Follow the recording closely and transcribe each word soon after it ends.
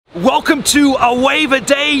Welcome to A Wave A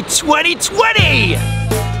Day 2020!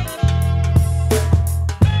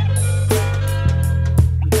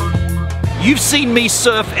 You've seen me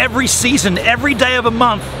surf every season, every day of a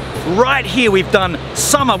month. Right here we've done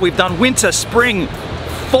summer, we've done winter, spring,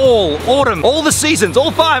 fall, autumn, all the seasons, all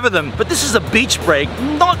 5 of them. But this is a beach break,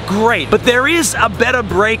 not great. But there is a better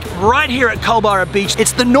break right here at Culburra Beach.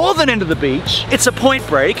 It's the northern end of the beach. It's a point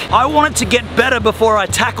break. I wanted to get better before I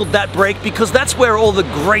tackled that break because that's where all the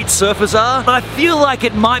great surfers are. But I feel like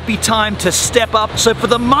it might be time to step up. So for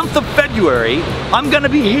the month of February, I'm gonna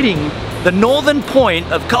be hitting the northern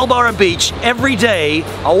point of Culburra Beach every day,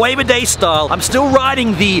 a wave a day style. I'm still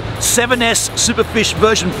riding the 7S Superfish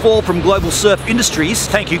version 4 from Global Surf Industries.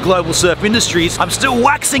 Thank you, Global Surf Industries. I'm still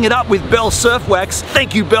waxing it up with Bell Surf Wax.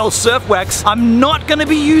 Thank you, Bell Surf Wax. I'm not gonna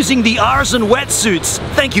be using the Arzen wetsuits.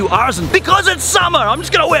 Thank you, Arzen. Because it's summer, I'm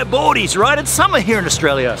just gonna wear boardies, right? It's summer here in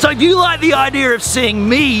Australia. So if you like the idea of seeing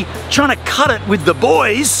me trying to cut it with the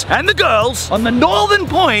boys and the girls on the northern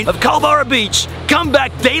point of Culburra Beach, come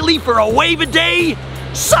back daily for a Wave a Day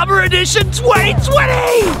Summer Edition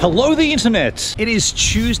 2020! Hello the internet. It is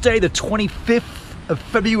Tuesday the 25th of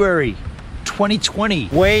February 2020.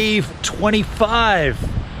 Wave 25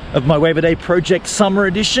 of my Wave a Day Project Summer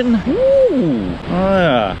Edition. Ooh.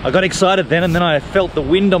 I got excited then and then I felt the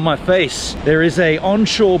wind on my face. There is a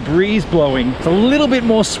onshore breeze blowing. It's a little bit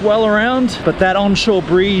more swell around, but that onshore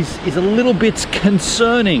breeze is a little bit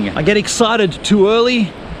concerning. I get excited too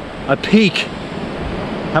early, I peak.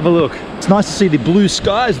 Have a look. It's nice to see the blue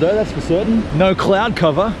skies though, that's for certain. No cloud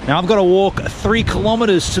cover. Now I've got to walk 3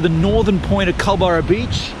 kilometers to the northern point of Culburra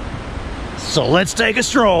Beach. So let's take a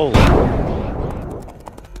stroll.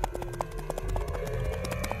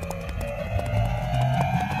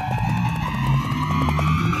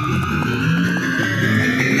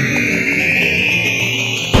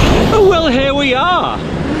 Well, here we are.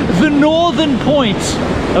 The northern point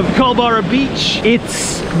of Culburra Beach.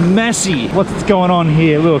 It's messy. What's going on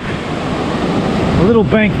here? Look. A little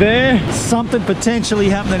bank there. Something potentially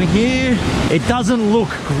happening here. It doesn't look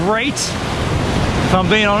great, if I'm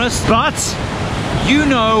being honest, but you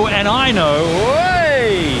know and I know,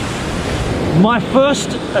 hey, my first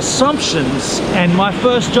assumptions and my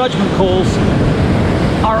first judgment calls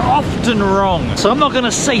are often wrong. So I'm not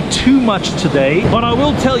gonna say too much today, but I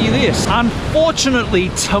will tell you this. Unfortunately,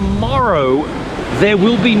 tomorrow, there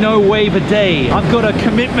will be no Wave a Day. I've got a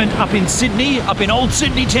commitment up in Sydney, up in old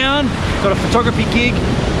Sydney town. Got a photography gig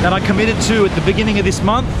that I committed to at the beginning of this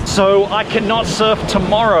month. So I cannot surf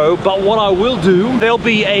tomorrow, but what I will do, there'll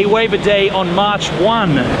be a Wave a Day on March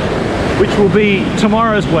 1. Which will be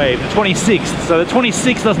tomorrow's wave, the 26th. So the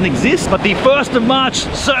 26th doesn't exist, but the 1st of March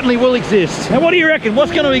certainly will exist. Now what do you reckon?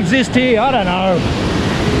 What's gonna exist here? I don't know.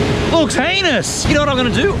 Looks heinous. You know what I'm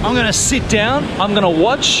gonna do? I'm gonna sit down, I'm gonna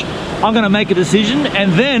watch, I'm gonna make a decision,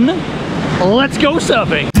 and then let's go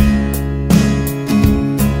surfing.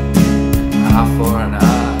 Eye for an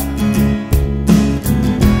eye,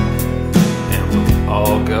 and we'll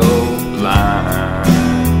all go blind.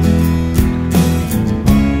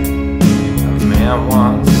 I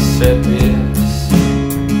once said this,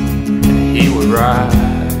 and he would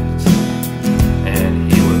rise,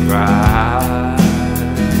 and he would rise.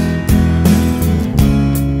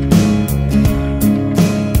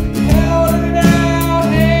 Held in our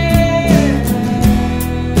hands,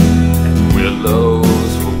 and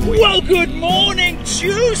willows were. Well, good morning,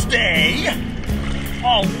 Tuesday!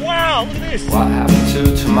 Oh wow, look at this. What happened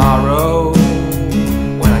to tomorrow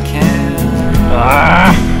when I can?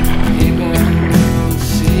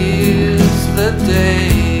 The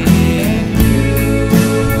day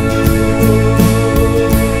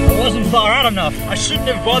I wasn't far out enough. I shouldn't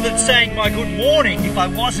have bothered saying my good morning if I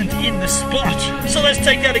wasn't in the spot. So let's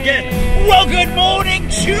take that again. Well, good morning,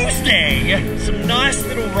 Tuesday. Some nice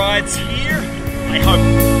little rides here, I hope.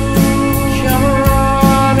 Come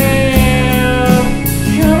running.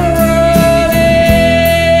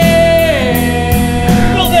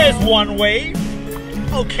 Well, there's one wave.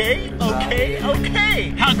 Okay, okay, okay.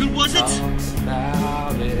 How good was it?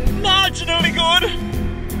 Marginally good.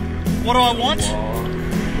 What do I want?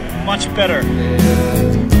 Much better.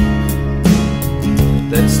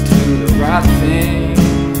 Let's do the right thing.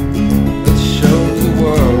 Let's show the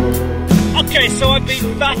world. Okay, so I've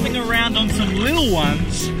been faffing around on some little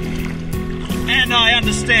ones, and I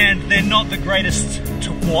understand they're not the greatest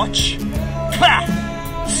to watch.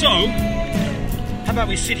 So, how about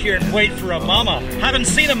we sit here and wait for a mama? Haven't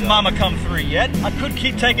seen a mama come through yet. I could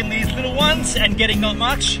keep taking these little ones and getting not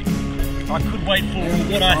much. I could wait for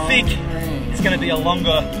what I think is going to be a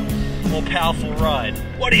longer, more powerful ride.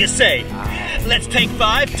 What do you say? Let's take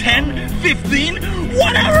 5, 10, 15,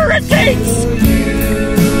 whatever States!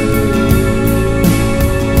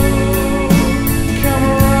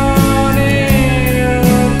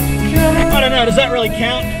 I don't know, does that really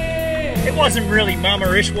count? It wasn't really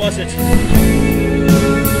mama-ish, was it?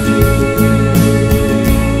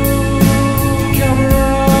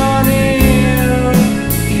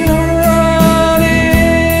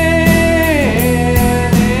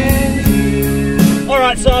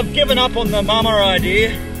 Alright, so I've given up on the mama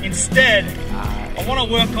idea. Instead, I want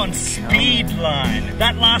to work on speed line.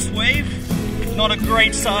 That last wave, not a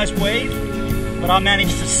great size wave, but I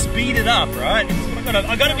managed to speed it up, right?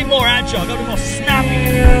 I gotta be more agile, I gotta be more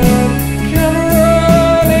snappy.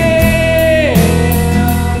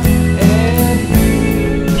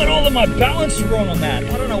 But all of my balance is wrong on that.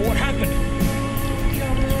 I don't know what happened.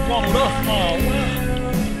 Just wobbled off. Oh wow.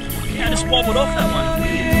 Yeah, I just wobbled off that one.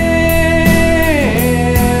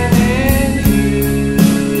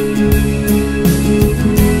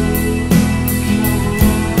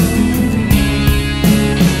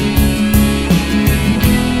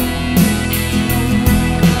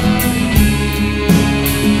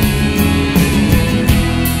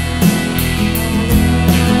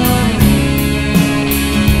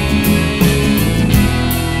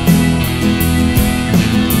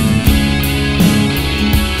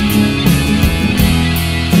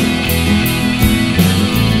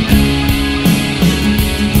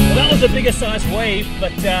 A bigger size wave,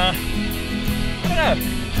 but I don't know,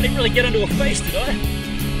 I didn't really get into a face, did I?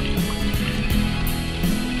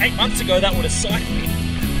 8 months ago that would have psyched me.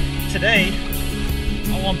 Today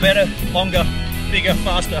I want better, longer, bigger,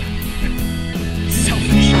 faster.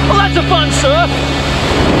 Selfish. Well, that's a fun surf.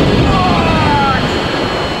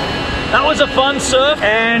 That was a fun surf,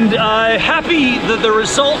 and I'm happy that the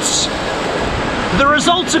results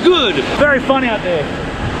are good. Very fun out there.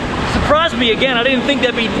 Surprised me again. I didn't think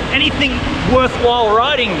there'd be anything worthwhile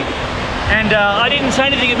riding, and I didn't say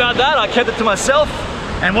anything about that. I kept it to myself,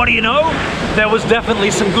 and what do you know, there was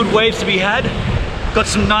definitely some good waves to be had. Got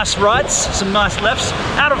some nice rights, some nice lefts,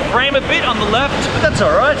 out of frame a bit on the left, but that's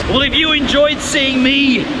all right. Well, if you enjoyed seeing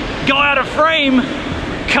me go out of frame,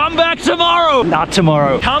 come back tomorrow. Not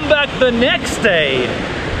tomorrow, come back the next day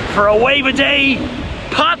for a wave a day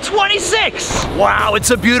Part 26! Wow, it's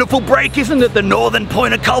a beautiful break, isn't it? The northern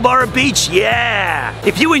point of Culburra Beach, yeah!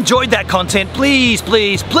 If you enjoyed that content, please,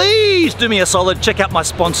 please, please do me a solid. Check out my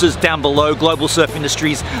sponsors down below, Global Surf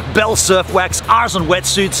Industries, Bell Surf Wax, Ours on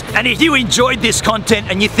Wetsuits. And if you enjoyed this content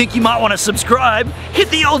and you think you might want to subscribe, hit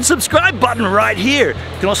the old subscribe button right here.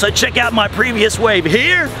 You can also check out my previous wave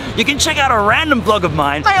here. You can check out a random vlog of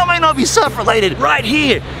mine, may or may not be surf related, right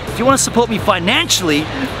here. If you want to support me financially,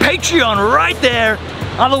 Patreon right there.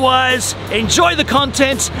 Otherwise, enjoy the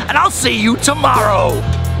content, and I'll see you tomorrow.